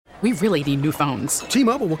We really need new phones.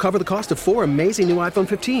 T-Mobile will cover the cost of 4 amazing new iPhone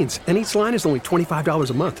 15s, and each line is only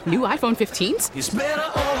 $25 a month. New iPhone 15s? It's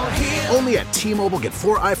better over here. Only at T-Mobile, get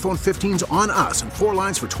 4 iPhone 15s on us and 4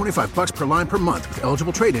 lines for $25 per line per month with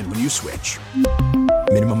eligible trade-in when you switch.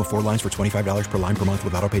 Minimum of 4 lines for $25 per line per month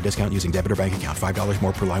with autopay discount using debit or bank account. $5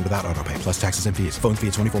 more per line without autopay, plus taxes and fees. Phone fee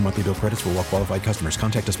at 24 monthly bill credits for well-qualified customers.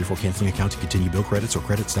 Contact us before canceling account to continue bill credits or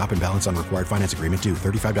credit stop and balance on required finance agreement due.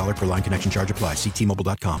 $35 per line connection charge applies. See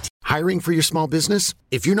T-Mobile.com. Hiring for your small business?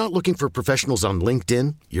 If you're not looking for professionals on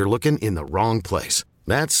LinkedIn, you're looking in the wrong place.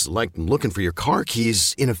 That's like looking for your car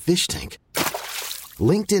keys in a fish tank.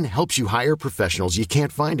 LinkedIn helps you hire professionals you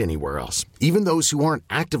can't find anywhere else, even those who aren't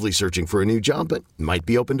actively searching for a new job but might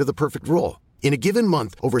be open to the perfect role. In a given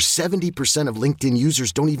month, over 70% of LinkedIn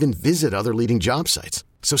users don't even visit other leading job sites.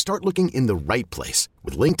 So start looking in the right place.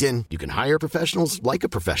 With LinkedIn, you can hire professionals like a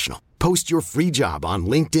professional. Post your free job on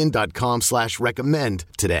linkedin.com/recommend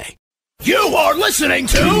today. You are listening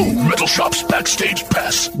to Metal Shop's Backstage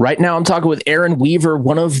Pass. Right now, I'm talking with Aaron Weaver,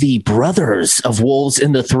 one of the brothers of Wolves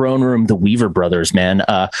in the Throne Room, the Weaver brothers, man.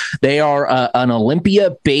 They are an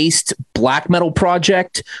Olympia-based black metal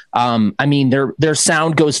project. I mean, their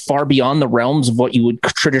sound goes far beyond the realms of what you would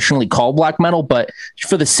traditionally call black metal, but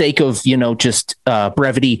for the sake of, just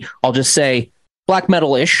brevity, I'll just say black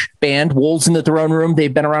metal-ish band, Wolves in the Throne Room.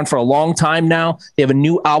 They've been around for a long time now. They have a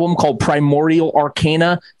new album called Primordial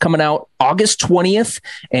Arcana coming out August 20th,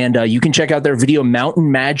 and you can check out their video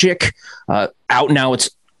Mountain Magic out now. It's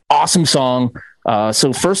awesome song.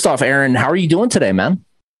 So first off, Aaron, how are you doing today, man?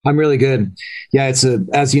 I'm really good. Yeah, it's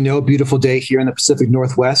as you know, beautiful day here in the Pacific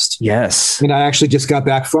Northwest. Yes. And I actually just got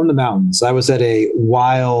back from the mountains. I was at a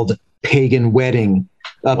wild pagan wedding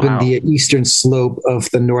up in the eastern slope of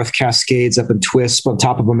the North Cascades, up in Twisp, on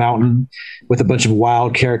top of a mountain with a bunch of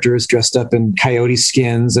wild characters dressed up in coyote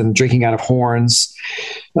skins and drinking out of horns.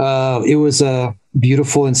 It was a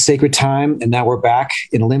beautiful and sacred time. And now we're back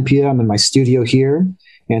in Olympia. I'm in my studio here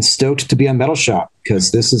and stoked to be on Metal Shop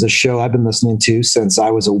because this is a show I've been listening to since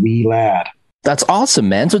I was a wee lad. That's awesome,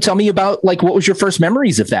 man. So tell me about what was your first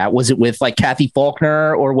memories of that? Was it with Kathy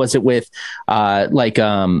Faulkner or was it with Adam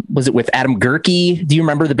Gerke? Do you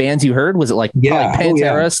remember the bands you heard? Was it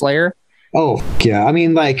Pantera, Slayer? Oh yeah. I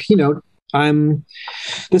mean, this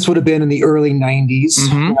would have been in the early 90s.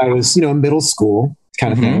 Mm-hmm. I was, middle school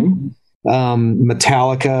kind of thing.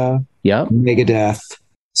 Metallica, Megadeth,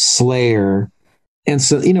 Slayer. And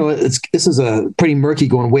so, this is a pretty murky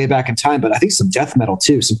going way back in time, but I think some death metal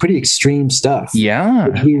too, some pretty extreme stuff. Yeah.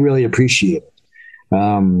 Which we really appreciate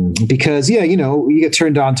it. Because you get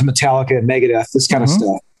turned on to Metallica and Megadeth, this kind of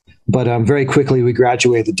stuff. But very quickly we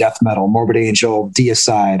graduated to death metal, Morbid Angel,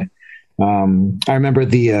 Deicide. I remember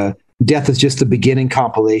the Death is Just the Beginning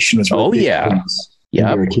compilation was really yeah. We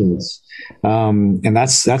were kids. And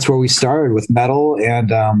that's where we started with metal,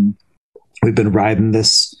 and we've been riding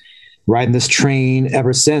this train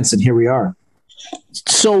ever since, and here we are.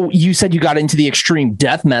 So you said you got into the extreme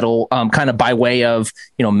death metal kind of by way of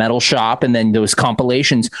Metal Shop and then those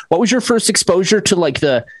compilations. What was your first exposure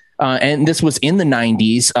to and this was in the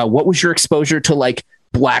 90s, what was your exposure to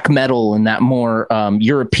black metal and that more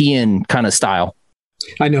European kind of style?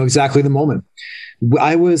 I know exactly the moment.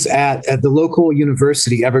 I was at the local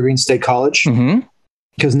university, Evergreen State College,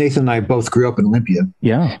 because Nathan and I both grew up in Olympia.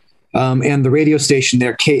 Yeah. And the radio station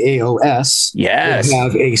there, KAOS, yes,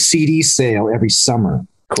 have a CD sale every summer.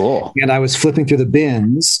 Cool. And I was flipping through the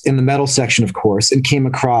bins in the metal section, of course, and came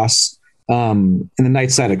across in the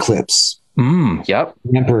Nightside Eclipse. Yep.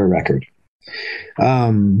 Emperor record.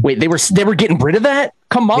 Wait, they were getting rid of that?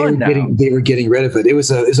 Come on, they were getting rid of it. It was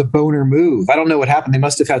a boner move. I don't know what happened. They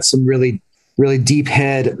must have had some really deep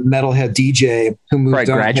head metalhead DJ who moved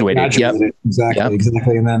on, graduated. Yep.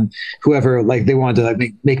 Exactly. And then whoever, they wanted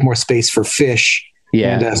to make more space for Fish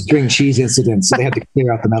and string cheese incidents. So they had to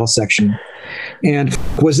clear out the metal section. And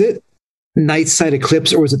was it Nightside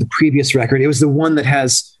Eclipse or was it the previous record? It was the one that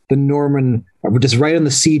has the Norman, just right on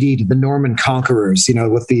the CD, the Norman Conquerors,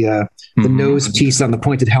 with the nose piece on the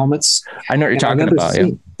pointed helmets. I know what you're talking about.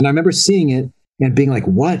 And I remember seeing it and being like,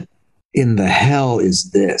 what in the hell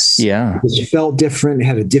is this? Yeah. It felt different. It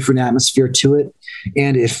had a different atmosphere to it.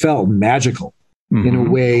 And it felt magical in a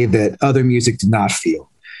way that other music did not feel.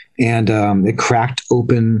 And it cracked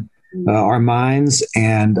open our minds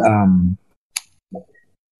and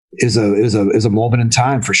is a moment in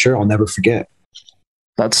time for sure. I'll never forget.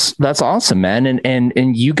 That's awesome, man.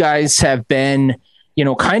 And you guys have been,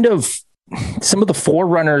 kind of some of the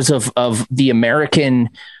forerunners of the American,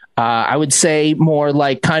 I would say more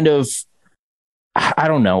kind of I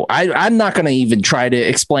don't know. I'm not going to even try to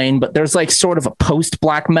explain, but there's like sort of a post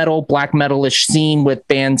black metalish scene with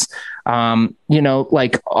bands,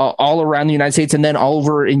 like all around the United States and then all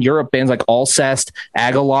over in Europe, bands like Alcest,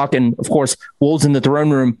 Agalloch, and of course, Wolves in the Throne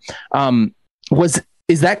Room.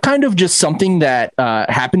 Is that kind of just something that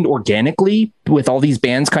happened organically with all these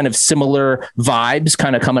bands, kind of similar vibes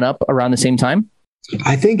kind of coming up around the same time?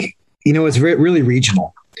 I think, it's really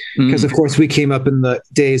regional. Because, of course, we came up in the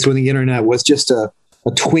days when the internet was just a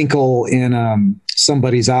twinkle in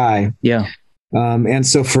somebody's eye. Yeah. And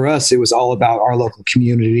so for us, it was all about our local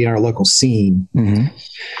community and our local scene.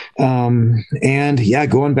 Mm-hmm. And yeah,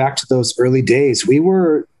 going back to those early days, we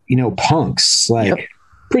were, punks,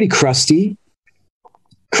 pretty crusty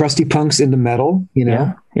punks into metal,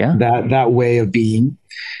 that way of being.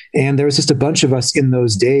 And there was just a bunch of us in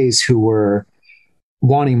those days who were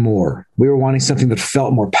wanting more. We were wanting something that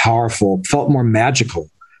felt more powerful, felt more magical,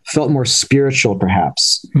 felt more spiritual,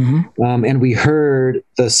 perhaps. Mm-hmm. And we heard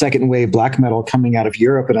the second wave black metal coming out of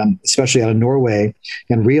Europe and especially out of Norway,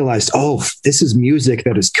 and realized, this is music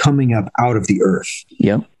that is coming up out of the earth.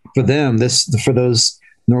 Yep. For them, for those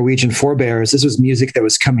Norwegian forebears, this was music that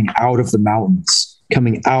was coming out of the mountains,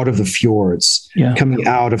 coming out of the fjords, coming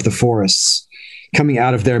out of the forests, coming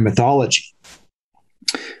out of their mythology.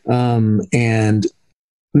 And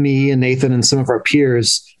me and Nathan and some of our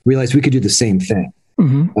peers realized we could do the same thing.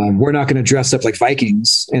 Mm-hmm. We're not going to dress up like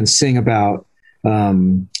Vikings and sing about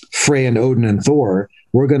Frey and Odin and Thor.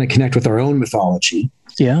 We're going to connect with our own mythology,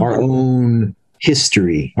 our own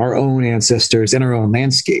history, our own ancestors, and our own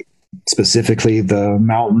landscape, specifically the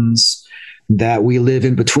mountains that we live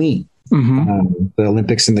in between, the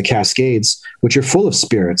Olympics and the Cascades, which are full of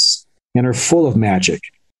spirits and are full of magic.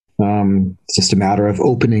 It's just a matter of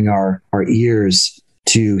opening our ears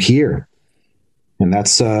to hear. And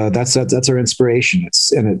that's our inspiration.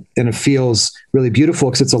 It feels really beautiful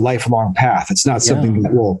because it's a lifelong path. It's not something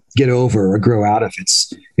that we'll get over or grow out of.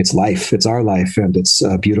 It's life. It's our life, and it's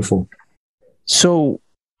beautiful. So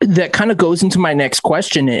that kind of goes into my next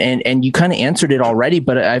question, and you kind of answered it already,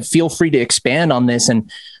 but I feel free to expand on this.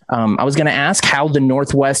 And I was going to ask how the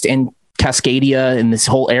Northwest and Cascadia and this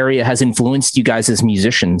whole area has influenced you guys as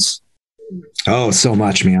musicians. Oh, so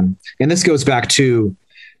much, man. And this goes back to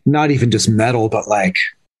not even just metal, but like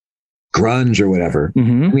grunge or whatever.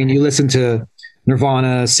 Mm-hmm. I mean, you listen to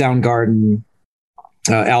Nirvana, Soundgarden,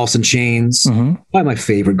 Alice in Chains. Mm-hmm. Probably my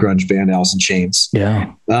favorite grunge band, Alice in Chains.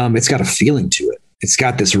 Yeah. It's got a feeling to it. It's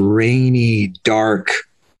got this rainy, dark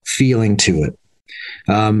feeling to it.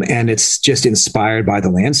 And it's just inspired by the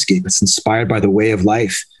landscape. It's inspired by the way of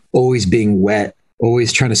life, always being wet,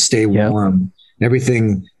 always trying to stay warm.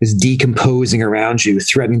 Everything is decomposing around you,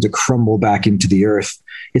 threatening to crumble back into the earth.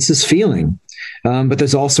 It's this feeling. But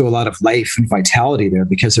there's also a lot of life and vitality there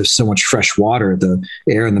because there's so much fresh water. The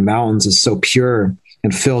air in the mountains is so pure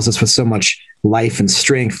and fills us with so much life and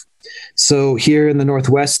strength. So here in the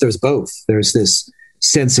Northwest, there's both. There's this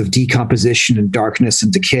sense of decomposition and darkness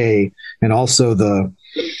and decay, and also the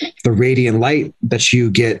radiant light that you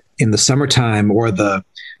get in the summertime, or the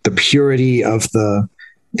purity of the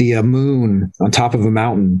moon on top of a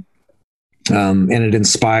mountain. And it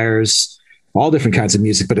inspires all different kinds of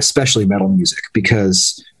music, but especially metal music,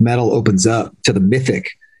 because metal opens up to the mythic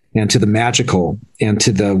and to the magical and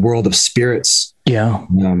to the world of spirits. Yeah.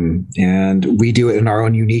 And we do it in our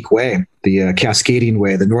own unique way, the Cascadian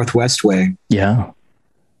way, the Northwest way. Yeah.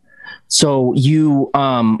 So you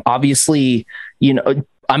obviously,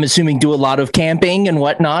 I'm assuming do a lot of camping and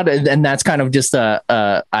whatnot. And that's kind of just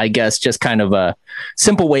I guess, just kind of a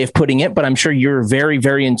simple way of putting it. But I'm sure you're very,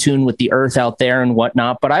 very in tune with the earth out there and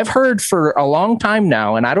whatnot. But I've heard for a long time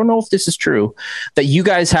now, and I don't know if this is true, that you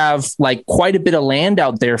guys have like quite a bit of land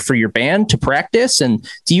out there for your band to practice. And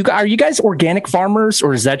are you guys organic farmers,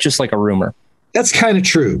 or is that just like a rumor? That's kind of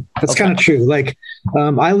true. Kind of true. Like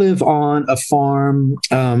I live on a farm,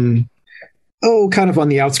 kind of on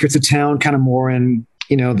the outskirts of town, kind of more in,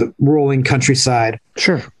 the rolling countryside.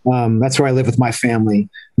 Sure. That's where I live with my family.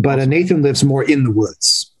 But Nathan lives more in the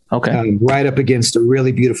woods. Okay. Right up against a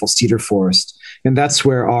really beautiful cedar forest. And that's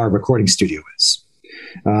where our recording studio is.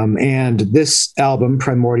 And this album,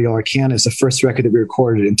 Primordial Arcana, is the first record that we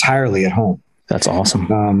recorded entirely at home. That's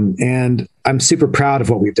awesome. And I'm super proud of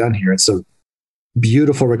what we've done here. It's a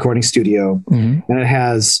beautiful recording studio. Mm-hmm. And it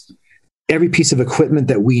has every piece of equipment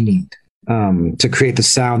that we need to create the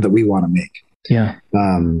sound that we want to make. Yeah.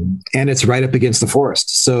 And it's right up against the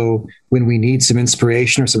forest. So when we need some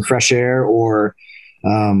inspiration or some fresh air, or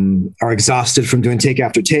are exhausted from doing take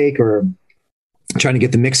after take, or trying to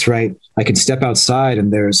get the mix right, I can step outside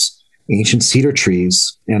and there's ancient cedar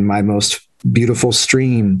trees and my most beautiful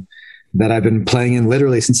stream that I've been playing in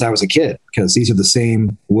literally since I was a kid, because these are the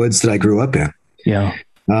same woods that I grew up in. Yeah.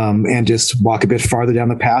 And just walk a bit farther down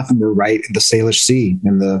the path, and we're right in the Salish Sea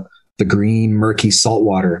and the green, murky salt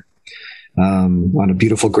water on a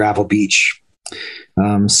beautiful gravel beach.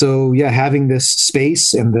 So yeah, having this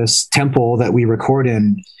space and this temple that we record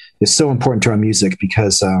in is so important to our music,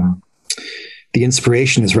 because the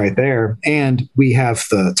inspiration is right there, and we have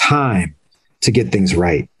the time to get things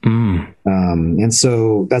right. And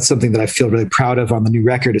so that's something that I feel really proud of on the new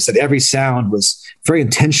record, is that every sound was very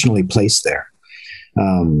intentionally placed there,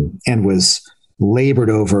 and was labored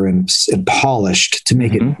over and polished to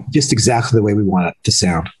make it just exactly the way we want it to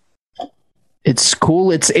sound. It's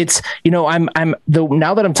cool. It's, now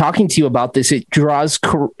that I'm talking to you about this, it draws,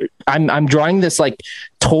 I'm drawing this like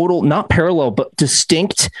total, not parallel, but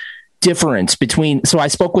distinct difference between, so I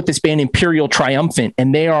spoke with this band Imperial Triumphant,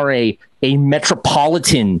 and they are a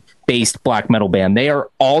metropolitan based black metal band.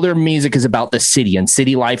 All their music is about the city and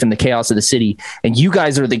city life and the chaos of the city. And you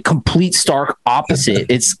guys are the complete stark opposite.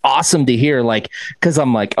 It's awesome to hear, cause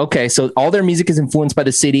I'm like, okay, so all their music is influenced by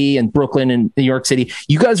the city and Brooklyn and New York City.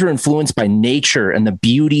 You guys are influenced by nature and the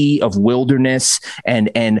beauty of wilderness. And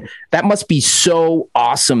that must be so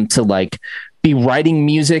awesome to be writing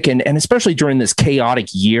music and especially during this chaotic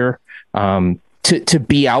year, to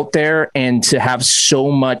be out there and to have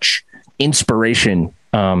so much inspiration,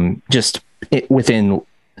 within,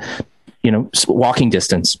 walking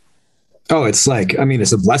distance. Oh, it's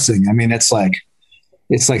it's a blessing.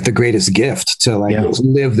 It's like the greatest gift to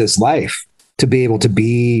live this life, to be able to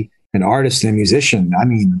be an artist and a musician.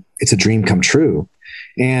 It's a dream come true.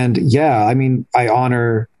 And yeah, I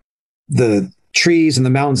honor the trees and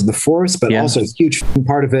the mountains and the forest, but also a huge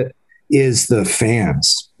part of it is the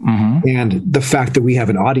fans. And the fact that we have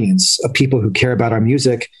an audience of people who care about our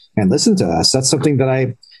music and listen to us. That's something that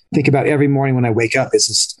I think about every morning when I wake up. Is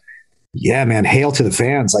just, yeah, man, hail to the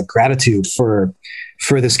fans, gratitude for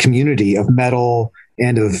this community of metal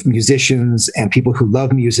and of musicians and people who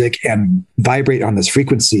love music and vibrate on this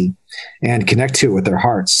frequency and connect to it with their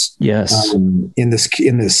hearts. Yes. In this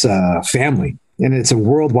family. And it's a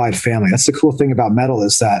worldwide family. That's the cool thing about metal,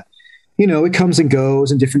 is that, it comes and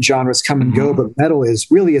goes and different genres come and go, but metal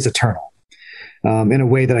really is eternal, in a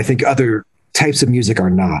way that I think other types of music are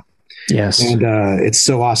not. Yes. And it's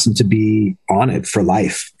so awesome to be on it for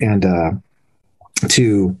life and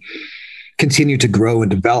to continue to grow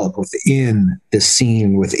and develop within this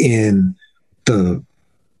scene, within the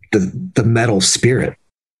metal spirit.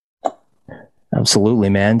 Absolutely,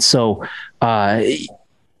 man. So I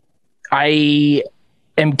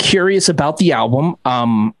am curious about the album.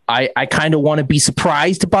 I kind of want to be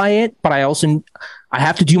surprised by it, but I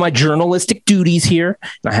have to do my journalistic duties here,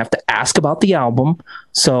 and I have to ask about the album.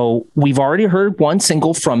 So we've already heard one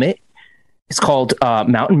single from it. It's called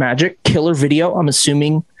Mountain Magic. Killer video, I'm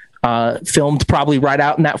assuming, filmed probably right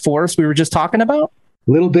out in that forest we were just talking about.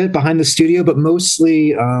 A little bit behind the studio, but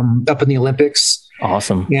mostly up in the Olympics.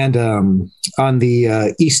 Awesome. And on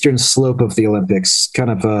the eastern slope of the Olympics, kind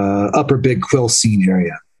of upper Big Quill scene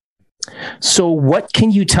area. So what can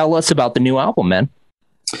you tell us about the new album, man?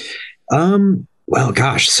 Well,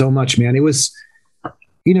 gosh, so much, man. It was,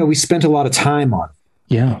 we spent a lot of time on it.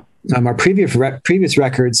 Yeah. Our previous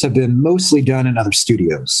records have been mostly done in other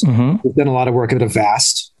studios. We've done a lot of work at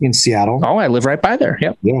Avast in Seattle. Oh, I live right by there.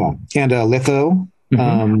 Yep. Yeah. And Litho,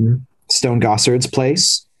 Stone Gossard's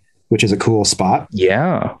place, which is a cool spot.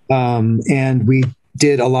 Yeah. And we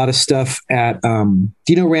did a lot of stuff at, do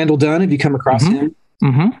you know Randall Dunn? Have you come across him?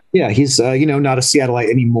 Yeah. He's, not a Seattleite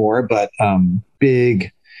anymore, but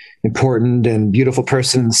big, important and beautiful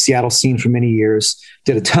person in the Seattle scene for many years.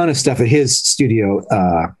 Did a ton of stuff at his studio,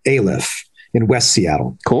 Aleph in West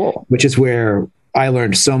Seattle. Cool. Which is where I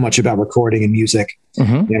learned so much about recording and music,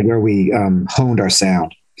 and where we honed our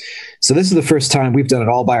sound. So this is the first time we've done it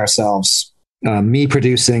all by ourselves. Me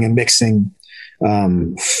producing and mixing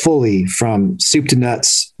fully from soup to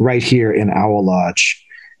nuts right here in Owl Lodge.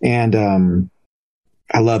 And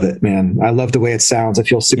I love it, man. I love the way it sounds. I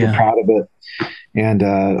feel super proud of it. And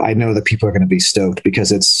I know that people are going to be stoked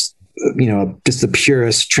because it's, just the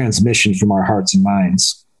purest transmission from our hearts and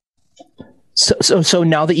minds. So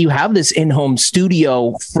now that you have this in-home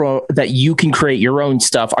studio that you can create your own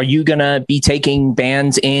stuff, are you going to be taking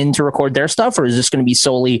bands in to record their stuff, or is this going to be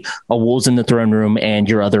solely a Wolves in the Throne Room and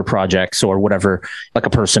your other projects or whatever, like a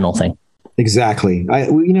personal thing? Exactly.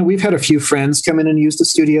 We've had a few friends come in and use the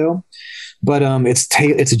studio, but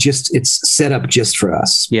it's set up just for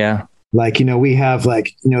us. Yeah. We have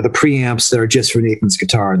the preamps that are just for Nathan's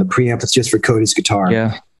guitar, the preamp that's just for Cody's guitar.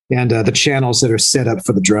 Yeah. And the channels that are set up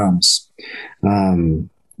for the drums.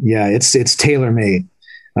 It's tailor-made.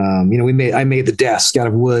 I made the desk out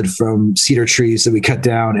of wood from cedar trees that we cut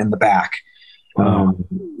down in the back. Wow.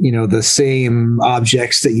 The same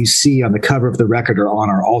objects that you see on the cover of the record are on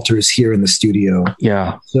our altars here in the studio.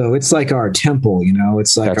 Yeah. So it's like our temple,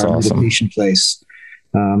 it's like That's our awesome. meditation place.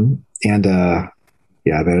 Man,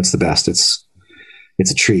 it's the best. It's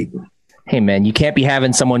a treat. Hey man, you can't be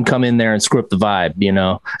having someone come in there and screw up the vibe,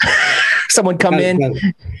 someone come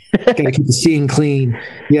in. Gotta keep the scene clean.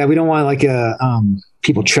 Yeah. We don't want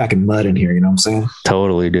people tracking mud in here. You know what I'm saying?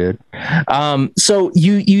 Totally, dude. So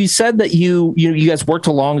you said that you guys worked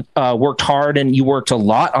hard and you worked a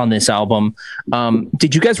lot on this album.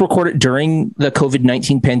 Did you guys record it during the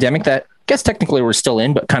COVID-19 pandemic that I guess technically we're still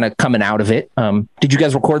in, but kind of coming out of it? Did you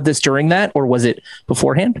guys record this during that, or was it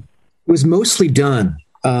beforehand? It was mostly done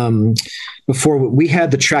before. We had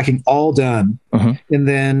the tracking all done. And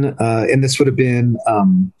then, and this would have been,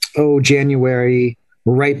 January,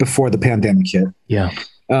 right before the pandemic hit. Yeah.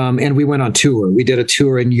 And we went on tour. We did a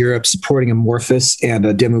tour in Europe supporting Amorphous and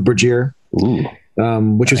Dimmu Borgir,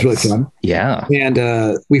 which was really fun. Yeah.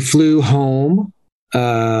 And we flew home,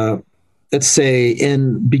 let's say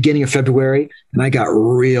in beginning of February, and I got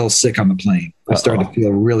real sick on the plane. I started to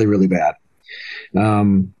feel really, really bad.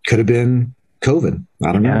 Could have been COVID.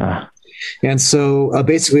 I don't know. And so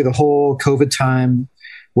basically the whole COVID time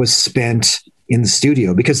was spent in the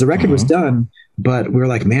studio because the record was done, but we were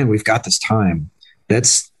like, man, we've got this time.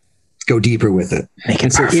 Let's go deeper with it.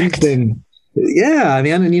 And so anything, man.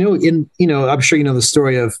 And I'm sure the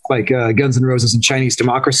story of Guns N' Roses and Chinese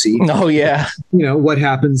Democracy. Oh yeah. What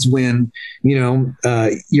happens when,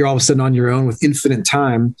 you're all of a sudden on your own with infinite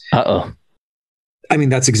time. I mean,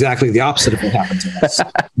 that's exactly the opposite of what happened to us.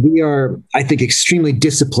 We are, I think, extremely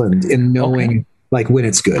disciplined in knowing when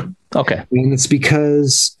it's good. Okay. And it's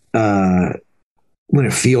because when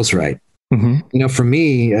it feels right. For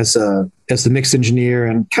me as the mix engineer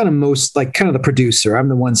and kind of the producer, I'm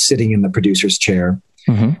the one sitting in the producer's chair,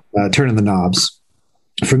 turning the knobs.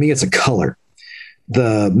 For me, it's a color.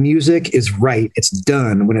 The music is right. It's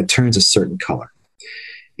done when it turns a certain color.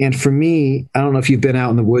 And for me, I don't know if you've been out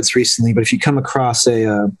in the woods recently, but if you come across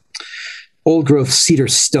a old growth cedar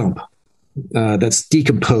stump that's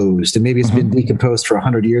decomposed, and maybe it's been decomposed for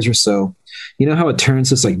 100 years or so, you know how it turns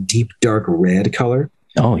this deep, dark red color?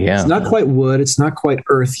 Oh yeah. It's not quite wood. It's not quite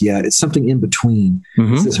earth yet. It's something in between.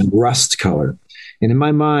 It's this rust color. And in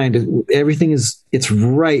my mind, everything it's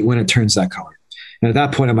right when it turns that color. And at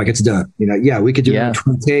that point, I'm like, it's done. We could do it in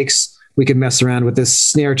 20 takes. We could mess around with this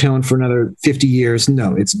snare tone for another 50 years.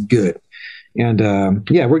 No, it's good. And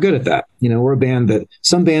we're good at that. We're a band that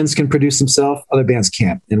some bands can produce themselves, other bands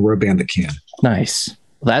can't. And we're a band that can. Nice.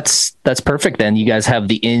 That's perfect. Then you guys have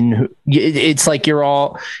it's like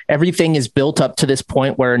everything is built up to this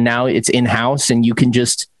point where now it's in-house and you can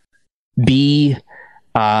just be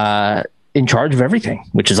in charge of everything,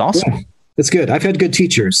 which is awesome. Yeah, it's good. I've had good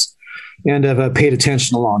teachers and I've paid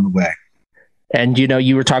attention along the way. And,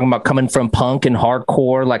 you were talking about coming from punk and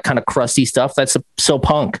hardcore, kind of crusty stuff. That's so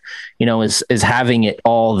punk, is having it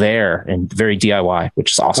all there and very DIY,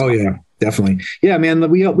 which is awesome. Oh yeah, definitely. Yeah, man.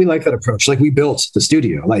 We like that approach. We built the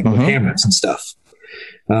studio, with cameras and stuff,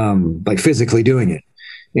 physically doing it.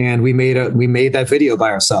 And we made that video by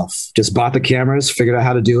ourselves, just bought the cameras, figured out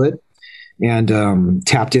how to do it, and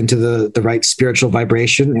tapped into the right spiritual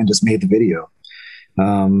vibration and just made the video.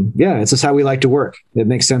 It's just how we like to work. It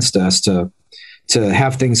makes sense to us to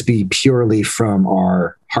have things be purely from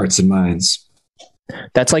our hearts and minds.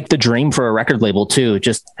 That's the dream for a record label too.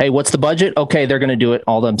 Just, hey, what's the budget? Okay. They're going to do it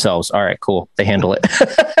all themselves. All right, cool. They handle it.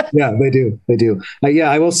 Yeah, they do.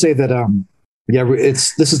 I will say that,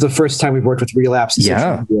 this is the first time we've worked with Relapse.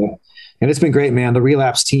 And it's been great, man. The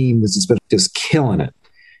Relapse team has been just killing it.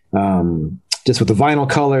 Just with the vinyl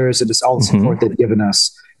colors and just all the support they've given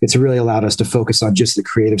us. It's really allowed us to focus on just the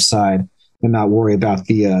creative side and not worry about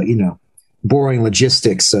the, boring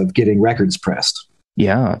logistics of getting records pressed.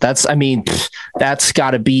 Yeah, that's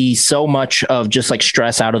got to be so much of just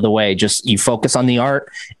stress out of the way. Just you focus on the art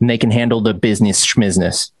and they can handle the business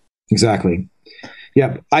schmizness. Exactly.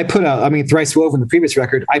 Yeah. I put out, Thrice Woven, the previous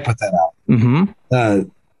record, I put that out.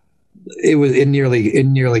 It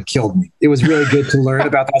nearly killed me. It was really good to learn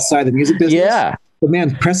about that side of the music business. Yeah. But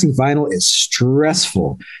man, pressing vinyl is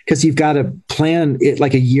stressful because you've got to plan it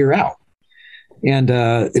a year out. And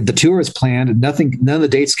the tour is planned and none of the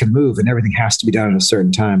dates can move and everything has to be done at a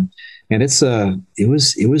certain time. And it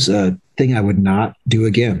was a thing I would not do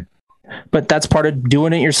again. But that's part of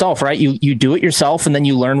doing it yourself, right? You do it yourself and then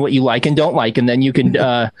you learn what you like and don't like. And then you can,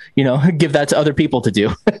 give that to other people to do.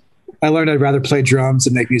 I learned I'd rather play drums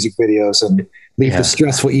and make music videos and leave the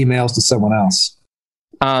stressful emails to someone else.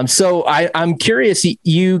 So I'm curious,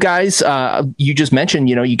 you guys, you just mentioned,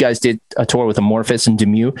 you guys did a tour with Amorphis and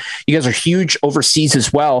Demu. You guys are huge overseas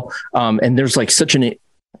as well. And there's like such a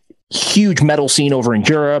huge metal scene over in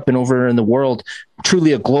Europe and over in the world,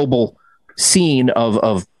 truly a global scene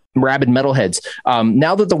of rabid metalheads.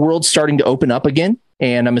 Now that the world's starting to open up again,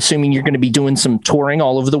 and I'm assuming you're going to be doing some touring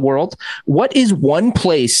all over the world, what is one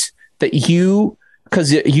place that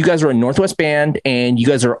because you guys are a Northwest band and you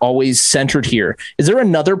guys are always centered here, is there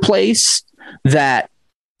another place that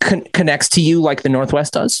connects to you like the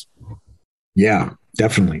Northwest does? Yeah,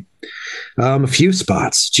 definitely. A few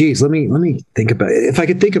spots. Geez, let me think about it. If I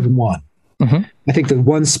could think of one, I think the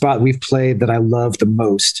one spot we've played that I love the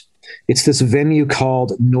most, it's this venue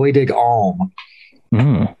called Neudig Alm.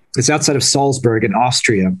 It's outside of Salzburg in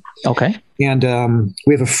Austria. Okay. And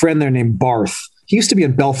we have a friend there named Barth. He used to be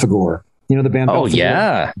in Belphegor. You know the band? Oh, Belphegor?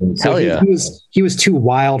 yeah. So Hell yeah. He was too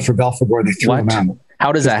wild for Belphegor. They threw him out.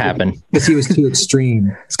 How does that happen? Because he was too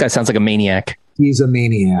extreme. This guy sounds like a maniac. He's a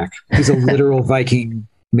maniac. He's a literal Viking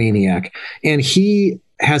maniac. And he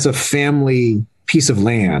has a family piece of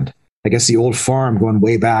land. I guess the old farm going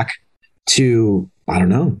way back to, I don't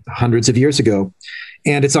know, hundreds of years ago.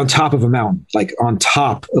 And it's on top of a mountain, like on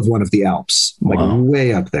top of one of the Alps, like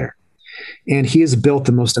way up there. And he has built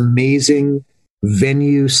the most amazing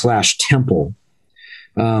venue/temple.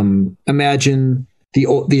 Imagine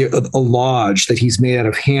a lodge that he's made out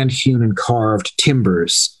of hand-hewn and carved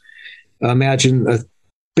timbers. Imagine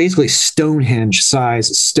basically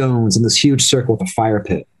Stonehenge-sized stones in this huge circle with a fire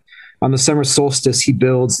pit. On the summer solstice, he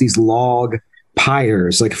builds these log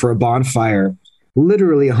pyres, like for a bonfire,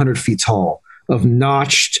 literally 100 feet tall, of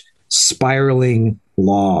notched, spiraling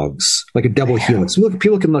logs, like a double helix.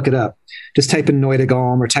 People can look it up. Just type in Neudig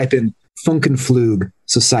Alm or type in Funkenflug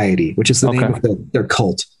Society, which is the name of their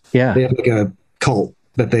cult. Yeah. They have like a cult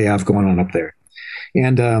that they have going on up there.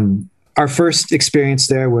 And our first experience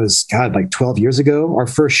there was, like 12 years ago. Our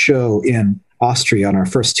first show in Austria on our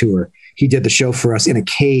first tour, he did the show for us in a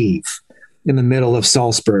cave in the middle of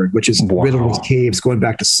Salzburg, which is riddled with caves going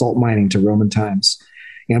back to salt mining to Roman times.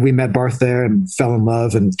 And we met Barth there and fell in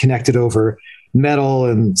love and connected over metal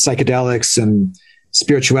and psychedelics and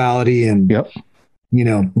spirituality and,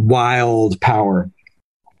 wild power.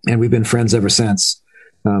 And we've been friends ever since.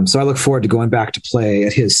 So I look forward to going back to play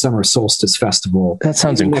at his summer solstice festival. That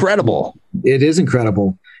sounds incredible. It is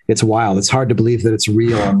incredible. It's wild. It's hard to believe that it's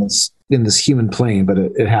real in this human plane, but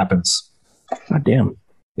it happens. God damn.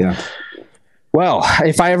 Yeah. Well,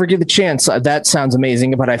 if I ever get the chance, that sounds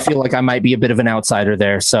amazing, but I feel like I might be a bit of an outsider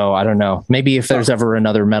there. So I don't know. Maybe if there's ever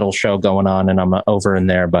another metal show going on and I'm over in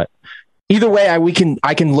there, but either way,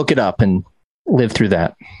 I can look it up and live through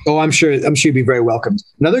that. Oh, I'm sure you'd be very welcomed.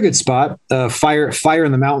 Another good spot, Fire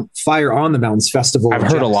on the Mountains Festival. I've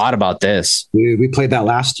heard a lot about this. We played that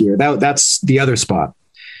last year. That's the other spot.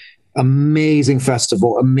 Amazing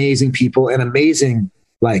festival, amazing people, and amazing,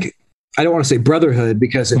 like, I don't want to say brotherhood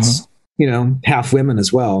because it's, half women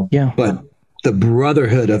as well. Yeah. But the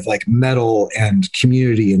brotherhood of like metal and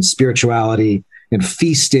community and spirituality and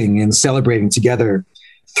feasting and celebrating together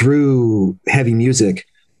through heavy music,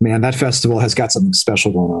 man, that festival has got something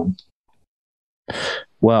special going on.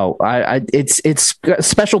 Well, it's a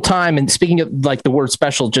special time. And speaking of like the word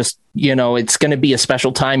special, just, it's going to be a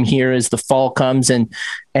special time here as the fall comes and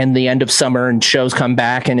the end of summer and shows come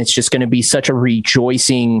back. And it's just going to be such a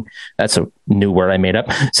rejoicing. That's a new word I made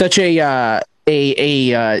up. Such so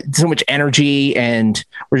much energy, and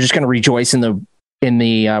we're just going to rejoice in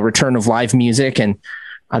the return of live music. And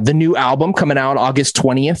the new album coming out August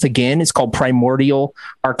 20th. Again, it's called Primordial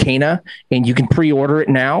Arcana, and you can pre-order it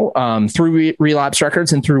now through Relapse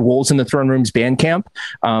Records and through Wolves in the Throne Room's Bandcamp.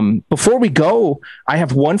 Before we go, I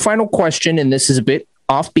have one final question, and this is a bit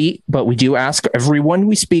offbeat, but we do ask everyone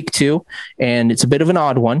we speak to, and it's a bit of an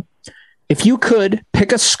odd one. If you could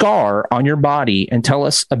pick a scar on your body and tell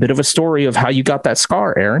us a bit of a story of how you got that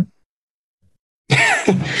scar, Aaron.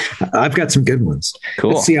 I've got some good ones.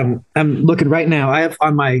 Cool. Let's see. I'm looking right now. I have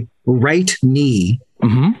on my right knee.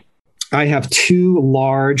 I have two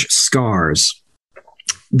large scars.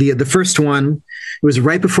 The first one, it was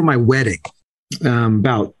right before my wedding,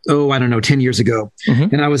 about 10 years ago,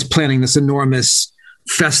 and I was planning this enormous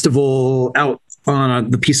festival out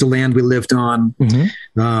on the piece of land we lived on.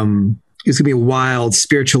 It's going to be a wild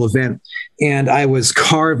spiritual event. And I was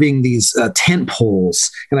carving these tent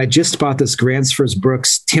poles, and I just bought this Gransfors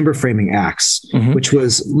Brooks timber framing axe, which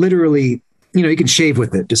was literally, you can shave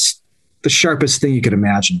with it, just the sharpest thing you could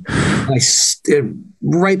imagine. And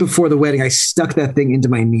right before the wedding, I stuck that thing into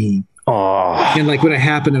my knee. Oh. And like when it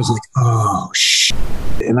happened, I was like, oh, shit.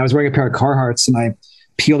 And I was wearing a pair of Carhartts, and I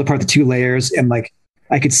peeled apart the two layers, and like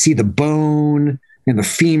I could see the bone, and the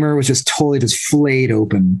femur was just totally just flayed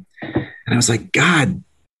open. And I was like, God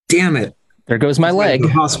damn it. There goes my leg. The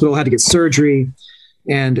hospital, had to get surgery.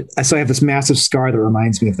 And so I have this massive scar that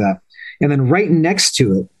reminds me of that. And then right next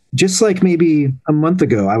to it, just like maybe a month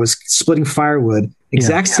ago, I was splitting firewood,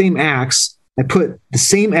 same axe. I put the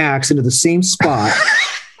same axe into the same spot,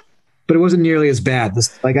 but it wasn't nearly as bad.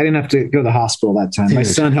 I didn't have to go to the hospital that time. Dude. My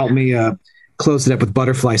son helped me close it up with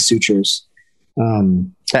butterfly sutures.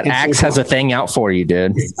 That axe has a thing out for you,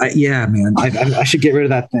 dude. Yeah, man. I should get rid of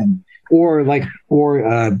that thing, or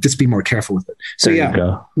just be more careful with it.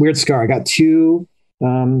 So weird scar. I got 2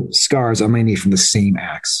 scars on my knee from the same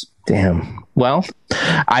axe. Damn. Well,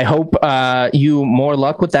 I hope you more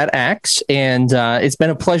luck with that axe. And it's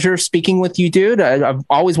been a pleasure speaking with you, dude. I've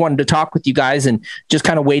always wanted to talk with you guys and just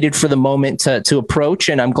kind of waited for the moment to approach.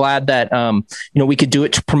 And I'm glad that, we could do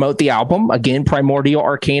it to promote the album. Again, Primordial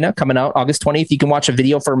Arcana coming out August 20th. You can watch a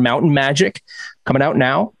video for Mountain Magic coming out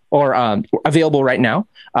now or available right now.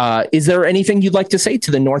 Is there anything you'd like to say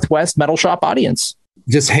to the Northwest Metal Shop audience?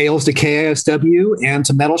 Just hails to KISW and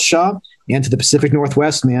to Metal Shop and to the Pacific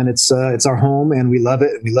Northwest, man. It's our home and we love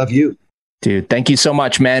it. And we love you. Dude, thank you so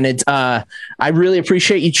much, man. I really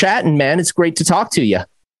appreciate you chatting, man. It's great to talk to you.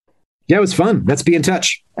 Yeah, it was fun. Let's be in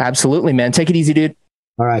touch. Absolutely, man. Take it easy, dude.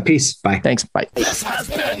 All right. Peace. Bye. Thanks. Bye. This has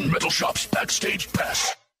been Metal Shop's Backstage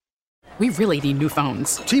Pass. We really need new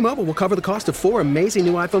phones. T-Mobile will cover the cost of 4 amazing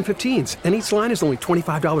new iPhone 15s, and each line is only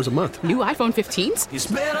 $25 a month. New iPhone 15s? It's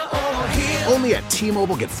better over here. Only at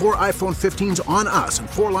T-Mobile, get 4 iPhone 15s on us and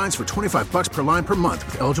 4 lines for $25 per line per month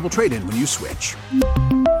with eligible trade-in when you switch.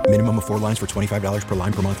 Minimum of 4 lines for $25 per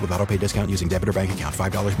line per month with auto-pay discount using debit or bank account.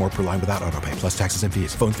 $5 more per line without auto-pay, plus taxes and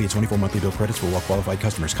fees. Phone fee at 24 monthly bill credits for well-qualified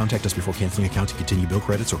customers. Contact us before canceling account to continue bill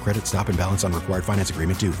credits or credit stop and balance on required finance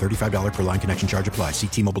agreement due. $35 per line connection charge applies. See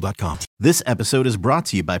T-Mobile.com. This episode is brought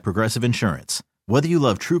to you by Progressive Insurance. Whether you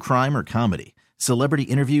love true crime or comedy, celebrity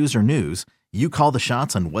interviews or news, you call the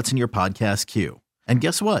shots on what's in your podcast queue. And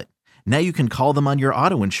guess what? Now you can call them on your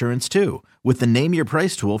auto insurance too with the Name Your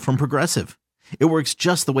Price tool from Progressive. It works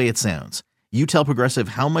just the way it sounds. You tell Progressive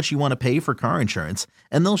how much you want to pay for car insurance,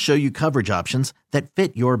 and they'll show you coverage options that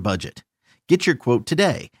fit your budget. Get your quote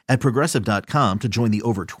today at Progressive.com to join the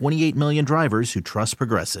over 28 million drivers who trust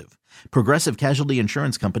Progressive. Progressive Casualty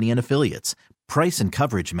Insurance Company and Affiliates. Price and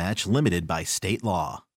coverage match limited by state law.